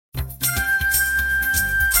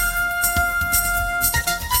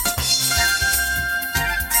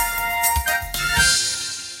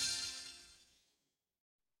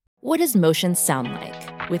What does motion sound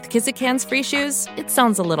like? With Kizikans free shoes, it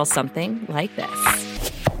sounds a little something like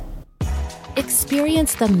this.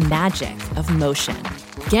 Experience the magic of motion.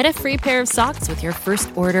 Get a free pair of socks with your first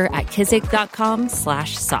order at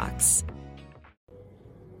kizik.com/socks.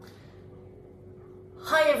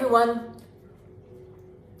 Hi everyone.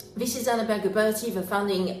 This is Annabelle Gabberty, the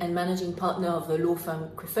founding and managing partner of the law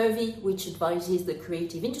firm Crefovi, which advises the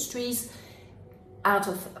creative industries out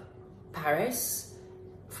of Paris,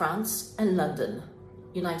 France and London,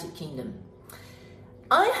 United Kingdom.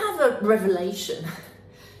 I have a revelation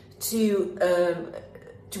to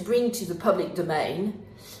bring to the public domain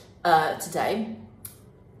today,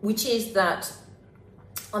 which is that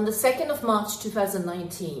on the 2nd of March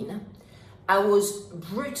 2019, I was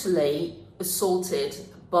brutally assaulted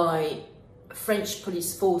by French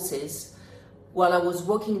police forces while I was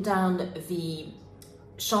walking down the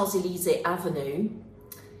Champs-Élysées Avenue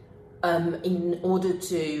in order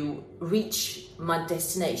to reach my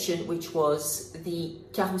destination, which was the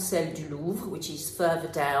Carrousel du Louvre, which is further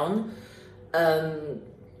down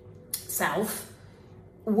south,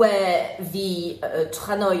 where the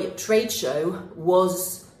Tranoï trade show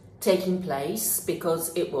was taking place,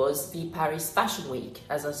 because it was the Paris Fashion Week.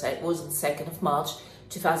 As I said, it was on the 2nd of March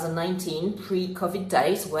 2019, pre-COVID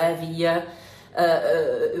days, where the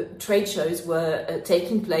trade shows were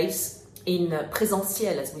taking place in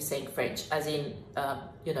présentiel, as we say in French, as in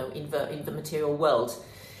in the material world.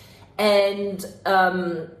 And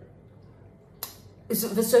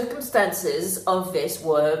the circumstances of this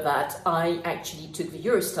were that I actually took the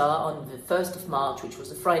Eurostar on the 1st of March, which was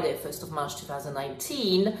the Friday, 1st of March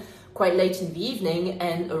 2019, quite late in the evening,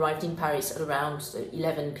 and arrived in Paris at around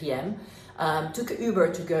 11 p.m. Took an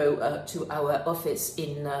Uber to go to our office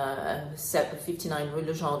in 59 Rue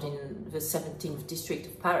Legendre in the 17th district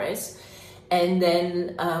of Paris, and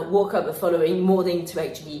then woke up the following morning to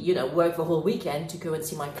actually, work the whole weekend to go and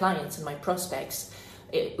see my clients and my prospects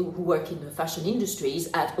who work in the fashion industries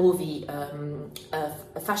at all the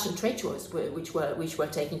fashion trade shows which were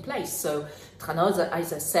taking place. So Tranoï,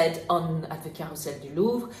 as I said, at the Carrousel du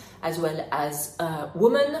Louvre, as well as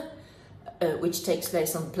Woman, which takes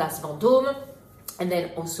place on Place Vendôme, and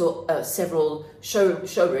then also several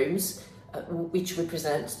showrooms which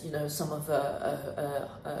represent, some of the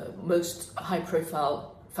most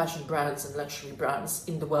high-profile fashion brands and luxury brands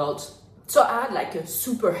in the world. So I had like a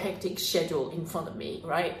super hectic schedule in front of me,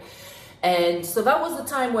 right? And so that was the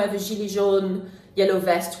time where the Gilets jaunes, yellow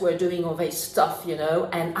vests were doing all this stuff,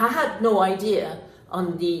 and I had no idea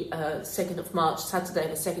on the 2nd of March, Saturday,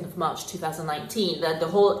 the 2nd of March 2019, that the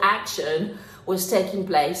whole action was taking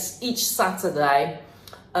place each Saturday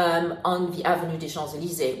on the Avenue des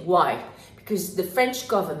Champs-Élysées. Why? Because the French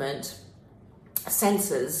government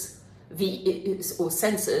censored the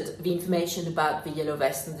information about the yellow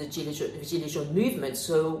vest and the Gilets jaunes movement.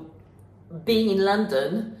 So being in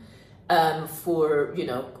London for,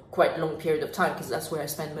 quite a long period of time, because that's where I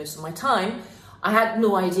spend most of my time, I had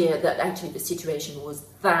no idea that actually the situation was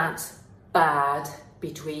that bad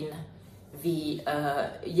between the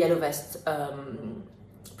yellow vest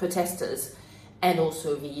protesters and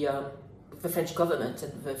also the French government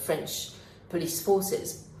and the French police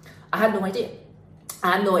forces. I had no idea.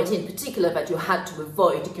 I had no idea in particular that you had to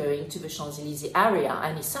avoid going to the Champs-Élysées area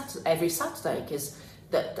every Saturday,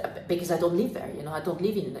 because I don't live there, I don't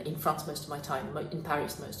live in France most of my time, in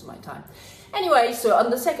Paris most of my time. Anyway, so on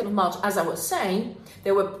the 2nd of March, as I was saying,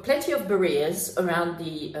 there were plenty of barriers around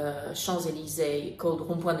the Champs-Élysées, called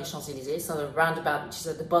Rond-Point des Champs-Élysées, so a roundabout which is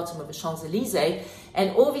at the bottom of the Champs-Élysées,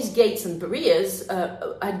 and all these gates and barriers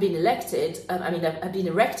had been erected,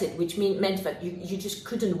 which meant that you just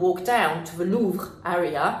couldn't walk down to the Louvre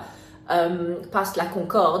area, past La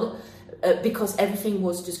Concorde, because everything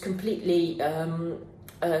was just completely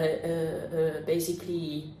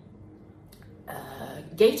basically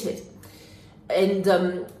gated. And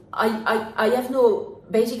I have no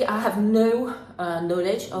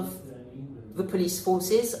knowledge of the police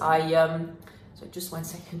forces. So just 1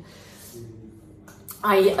 second.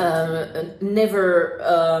 I never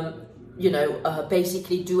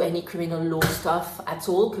basically do any criminal law stuff at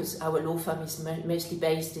all, because our law firm is mainly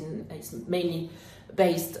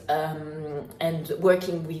based and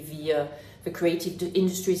working with the creative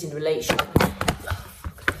industries in relation.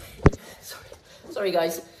 Sorry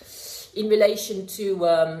guys, in relation to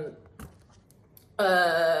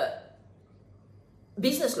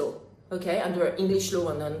business law. Okay, under English law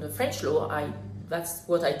and under French law, that's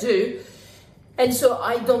what I do. And so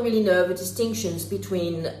I don't really know the distinctions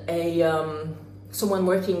between a someone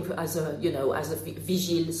working as a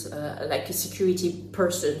vigil, like a security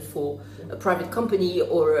person for a private company,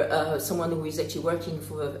 or someone who is actually working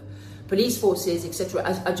for police forces, etc.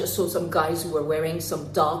 I just saw some guys who were wearing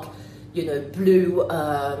some dark, blue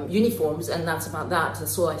uniforms, and that's about that.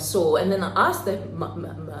 That's all I saw. And then I asked them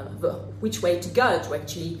which way to go to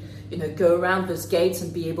actually, go around those gates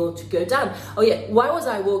and be able to go down. Oh yeah, why was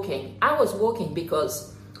I walking? I was walking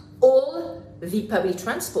because all the public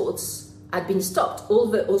transports had been stopped.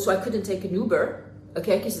 Also, I couldn't take an Uber,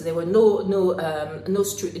 okay, because there were no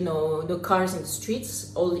cars in the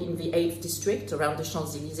streets, all in the 8th district around the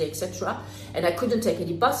Champs-Élysées, etc. And I couldn't take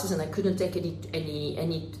any buses, and I couldn't take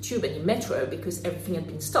any tube, any metro, because everything had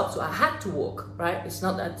been stopped. So I had to walk, right? It's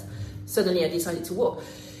not that suddenly I decided to walk.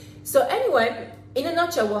 So anyway, in a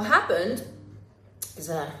nutshell, what happened is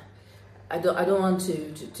I don't want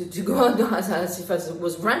to go on as if I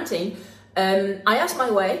was ranting. I asked my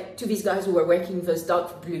way to these guys who were wearing those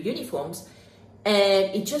dark blue uniforms,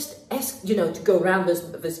 and it just asked, to go around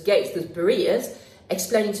those gates, those barriers,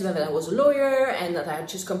 explaining to them that I was a lawyer and that I had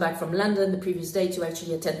just come back from London the previous day to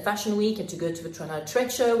actually attend Fashion Week and to go to the Toronto Trade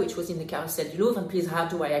Show, which was in the Carrousel du Louvre. And please, how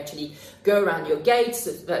do I actually go around your gates?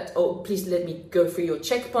 Please let me go through your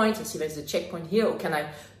checkpoint and see if there's a checkpoint here, or can I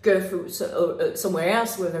go through somewhere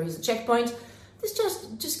else where there is a checkpoint? There's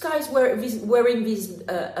just guys wearing these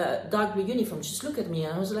dark blue uniforms just look at me,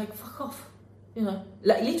 and I was like, fuck off,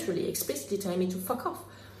 like literally, explicitly telling me to fuck off,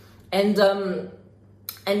 and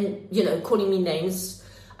calling me names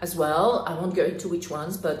as well. I won't go into which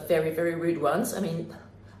ones, but very, very rude ones. I mean,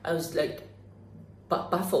 I was like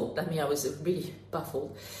baffled. I mean, I was really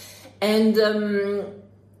baffled, and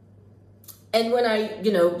when I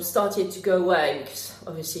started to go away, because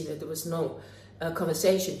obviously there was no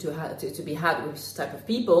conversation to be had with this type of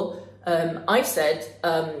people, I said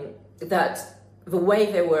that the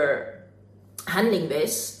way they were handling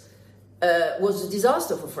this was a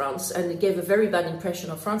disaster for France, and it gave a very bad impression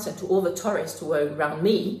of France and to all the tourists who were around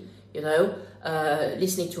me,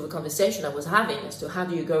 listening to the conversation I was having as to how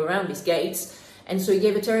do you go around these gates. And so it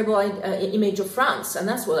gave a terrible image of France, and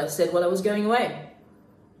that's what I said while I was going away.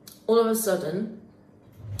 All of a sudden,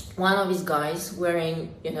 one of these guys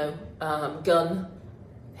wearing, gun,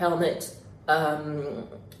 helmet, and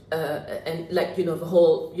the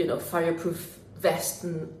whole, fireproof vest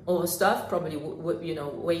and all the stuff, probably,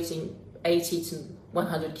 weighing 80 to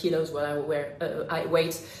 100 kilos while I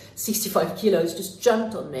weighed 65 kilos, just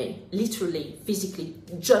jumped on me, literally, physically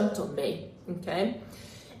jumped on me, okay?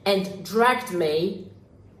 And dragged me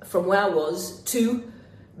from where I was to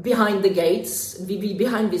behind the gates,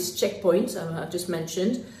 behind this checkpoint I just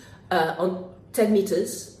mentioned, on 10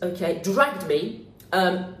 meters, okay, dragged me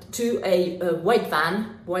to a white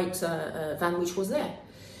van which was there.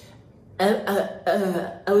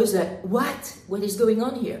 I was like, what is going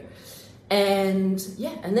on here? And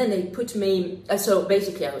then they put me, so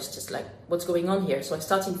basically I was just like, what's going on here? So I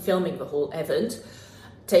started filming the whole event,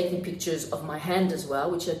 taking pictures of my hand as well,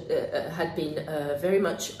 which had been very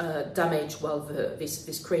much damaged while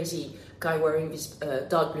this crazy guy wearing this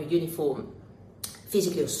dark blue uniform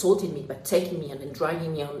physically assaulted me by taking me and then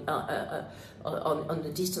dragging me on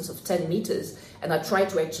the distance of 10 meters. And I tried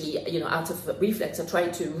to actually, out of reflex, I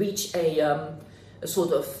tried to reach a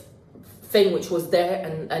sort of thing which was there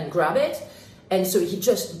and grab it. And so he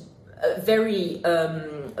just very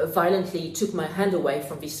violently took my hand away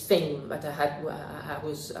from this thing that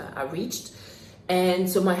I reached. And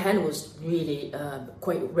so my hand was really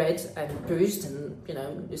quite red and bruised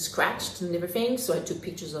and, scratched and everything. So I took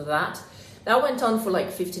pictures of that. That went on for like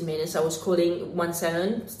 15 minutes. I was calling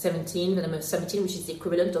 17, the number 17, which is the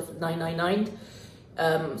equivalent of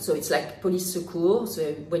 999. So it's like police secours.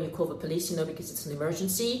 So when you call the police, because it's an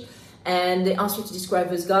emergency. And they asked me to describe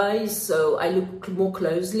those guys. So I looked more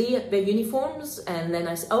closely at their uniforms. And then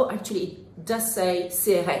I said, oh, actually, it does say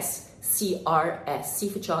CRS. CRS. C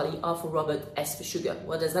for Charlie, R for Robert, S for Sugar.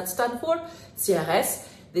 What does that stand for? CRS.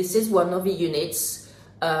 This is one of the units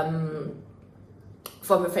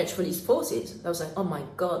from the French police forces. I was like, oh my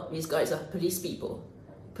God, these guys are police people.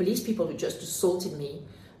 Police people who just assaulted me,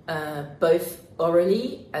 both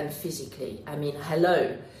orally and physically. I mean,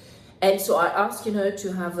 hello. And so I asked,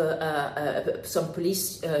 to have some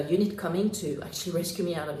police unit coming to actually rescue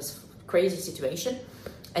me out of this crazy situation.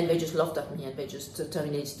 And they just laughed at me and they just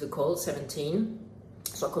terminated the call, 17.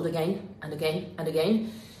 So I called again and again and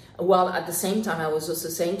again. While at the same time, I was also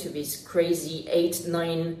saying to these crazy 8,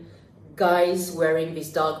 9 guys wearing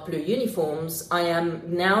these dark blue uniforms, I am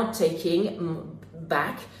now taking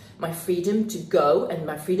back my freedom to go and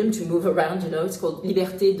my freedom to move around. It's called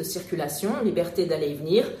liberté de circulation, liberté d'aller et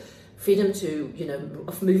venir, freedom to,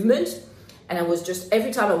 of movement. And I was just,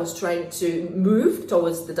 every time I was trying to move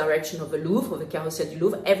towards the direction of the Louvre, or the Carrousel du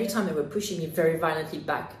Louvre, every time they were pushing me very violently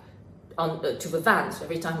back to the van. So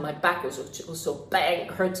every time my back was also bang,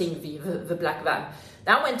 hurting the black van.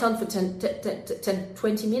 That went on for 10,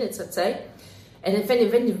 20 minutes, I'd say. And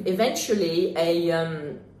then eventually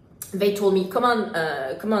they told me, come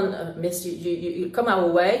on, miss, you come our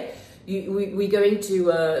way. We're going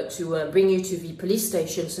to bring you to the police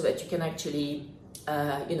station so that you can actually,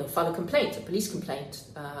 file a police complaint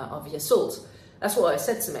of the assault. That's what I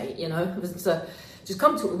said to me, just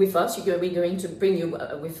come with us. We're going to bring you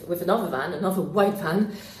with another white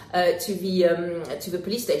van, to the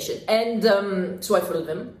police station. And so I followed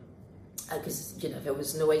them because there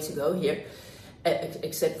was no way to go here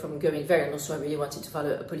except from going there. And also I really wanted to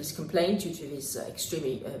file a police complaint due to this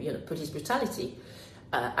extremely police brutality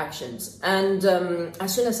actions. And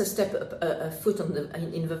as soon as I stepped a foot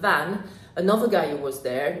in the van, another guy who was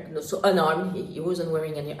there, so unarmed, he wasn't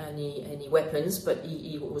wearing any weapons, but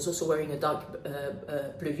he was also wearing a dark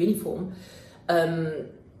blue uniform, very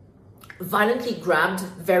violently grabbed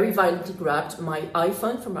my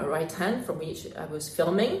iPhone from my right hand, from which I was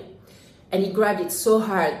filming, and he grabbed it so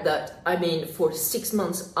hard that, for 6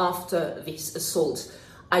 months after this assault,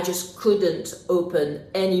 I just couldn't open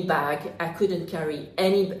any bag. I couldn't carry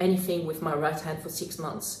anything with my right hand for 6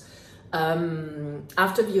 months.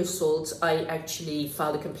 After the assault, I actually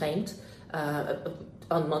filed a complaint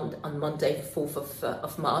on Monday, the 4th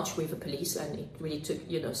of March, with the police, and it really took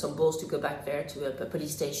some balls to go back there to a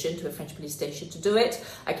police station, to a French police station, to do it.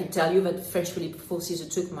 I can tell you that the French police forces who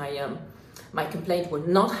took my complaint were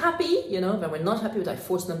not happy. They were not happy, but I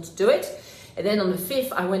forced them to do it. And then on the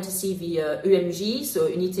 5th, I went to see the UMJ, so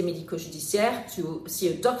Unité Médico-Judiciaire, to see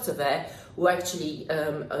a doctor there who actually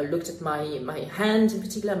looked at my hand in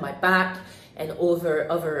particular, my back, and other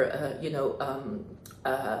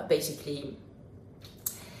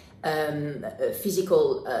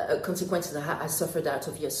physical consequences that I suffered out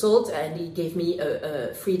of the assault. And he gave me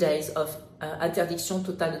 3 days of interdiction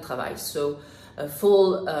totale de travail, so a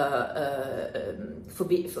full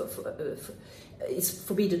it's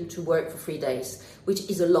forbidden to work for 3 days, which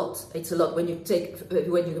is a lot. It's a lot when you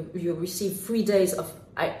receive 3 days of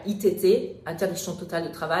ITT, interdiction totale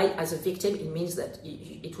de travail, as a victim. It means that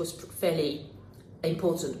it was fairly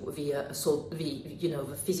important with the assault, the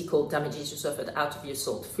physical damages you suffered out of the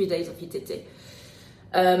assault. 3 days of ITT.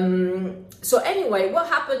 So anyway, what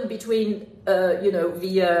happened between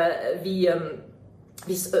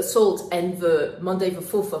this assault and the Monday, the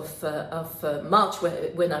 4th of March,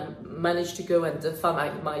 when I managed to go and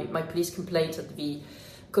file my police complaint at the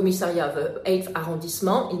commissariat of the 8th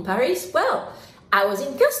arrondissement in Paris? Well, I was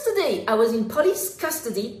in custody. I was in police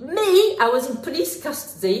custody. I was in police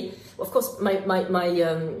custody. Of course, my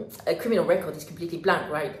criminal record is completely blank,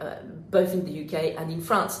 right? Both in the UK and in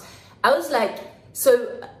France. I was like,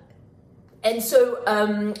 and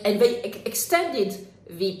they extended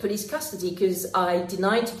the police custody because I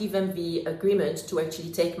denied to give them the agreement to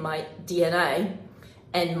actually take my DNA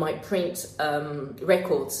and my print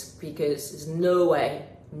records, because there's no way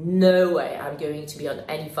I'm going to be on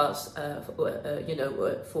any files,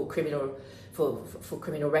 for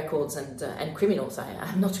criminal records and criminals.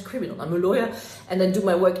 I'm not a criminal. I'm a lawyer, and I do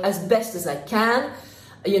my work as best as I can.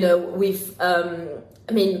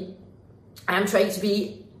 I'm trying to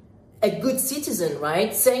be a good citizen,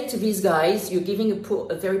 right? Saying to these guys, you're giving a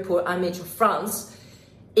very poor image of France,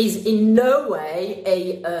 is in no way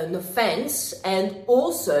an offense, and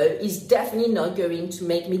also is definitely not going to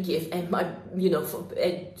make me give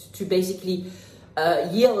to basically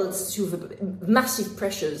yield to the massive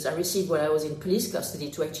pressures I received when I was in police custody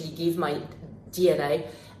to actually give my DNA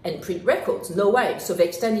and print records. No way. So they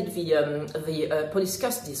extended the police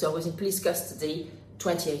custody. So I was in police custody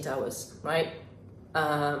 28 hours, right?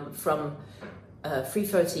 From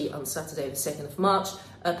 3:30 on Saturday, the 2nd of March,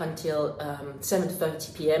 up until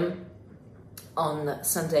 7:30 p.m. on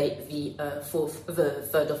Sunday, the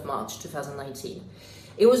 3rd of March, 2019.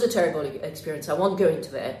 It was a terrible experience. I won't go into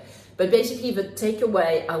that. But basically, the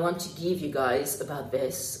takeaway I want to give you guys about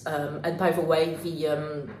this, and by the way,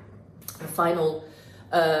 the final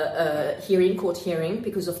court hearing,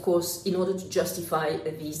 because of course, in order to justify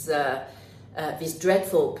these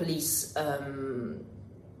dreadful police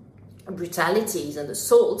brutalities and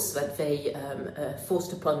assaults that they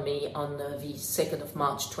forced upon me on the 2nd of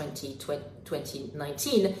March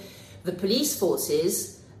 2019, the police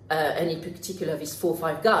forces, and in particular these 4 or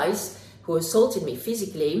 5 guys who assaulted me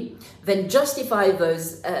physically, then justify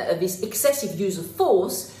this excessive use of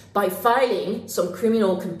force by filing some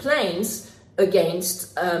criminal complaints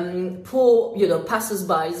against poor,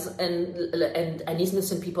 passers-by and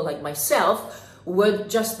innocent people like myself who were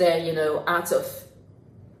just there, out of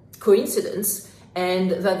coincidence,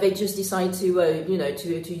 and that they just decide to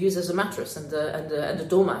use as a mattress and a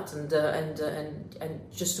doormat and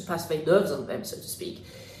just to pass their nerves on them, so to speak.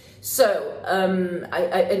 So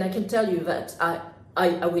I can tell you that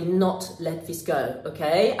I will not let this go.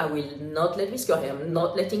 Okay, I will not let this go. I am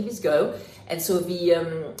not letting this go. And so the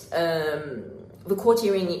court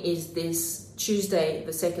hearing is this Tuesday,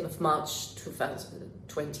 the 2nd of March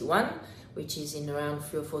 2021, which is in around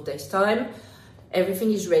 3 or 4 days' time.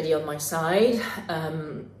 Everything is ready on my side,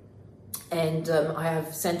 and I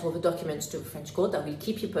have sent all the documents to the French court. I will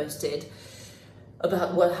keep you posted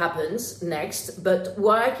about what happens next. But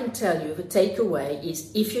what I can tell you, the takeaway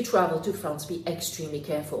is, if you travel to France, be extremely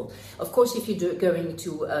careful. Of course, if you're going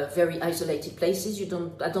to very isolated places,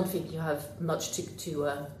 I don't think you have much to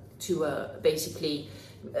basically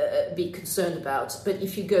be concerned about. But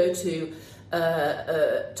if you go to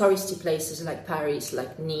touristy places like Paris,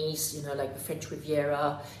 like Nice, like the French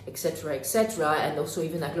Riviera, etc., and also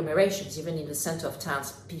even agglomerations, even in the center of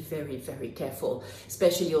towns, be very, very careful.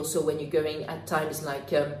 Especially also when you're going at times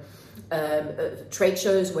like trade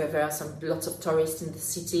shows where there are lots of tourists in the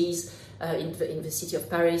cities, in the city of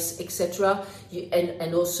Paris, etc.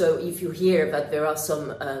 And also if you hear that there are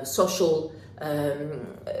some social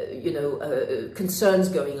concerns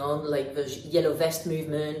going on, like the Yellow Vest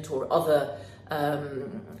movement or other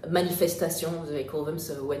manifestations, they call them,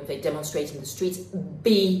 so when they demonstrate in the streets,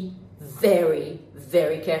 be very,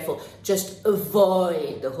 very careful. Just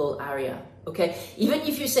avoid the whole area, okay? Even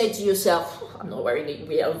if you say to yourself, I'm not wearing a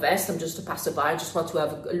Yellow Vest, I'm just a passerby, I just want to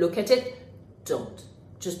have a look at it, don't.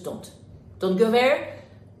 Just don't. Don't go there.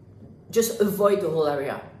 Just avoid the whole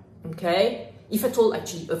area, okay? If at all,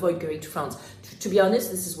 actually, avoid going to France. To be honest,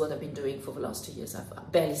 this is what I've been doing for the last 2 years. I've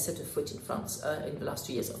barely set a foot in France in the last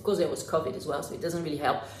 2 years. Of course, there was COVID as well, so it doesn't really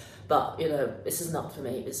help. But, this is not for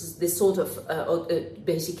me. This is this sort of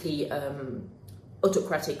basically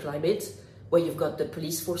autocratic climate where you've got the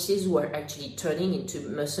police forces who are actually turning into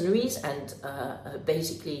mercenaries and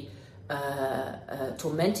basically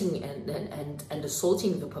tormenting and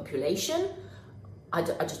assaulting the population. I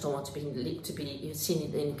just don't want to be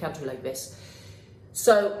seen in a country like this.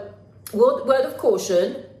 So, word of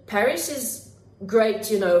caution: Paris is great,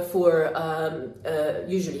 for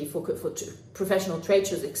usually for professional trade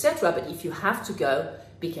shows, etc. But if you have to go,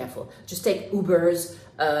 be careful. Just take Ubers,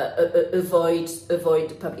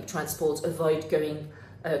 avoid public transport, avoid going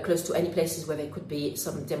close to any places where there could be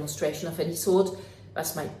some demonstration of any sort.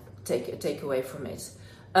 That's my takeaway from it.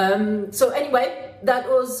 So anyway, that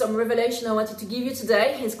was some revelation I wanted to give you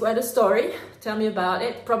today. It's quite a story. Tell me about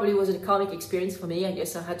it. Probably was a karmic experience for me. I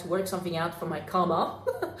guess I had to work something out for my karma.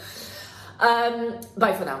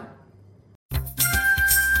 Bye for now.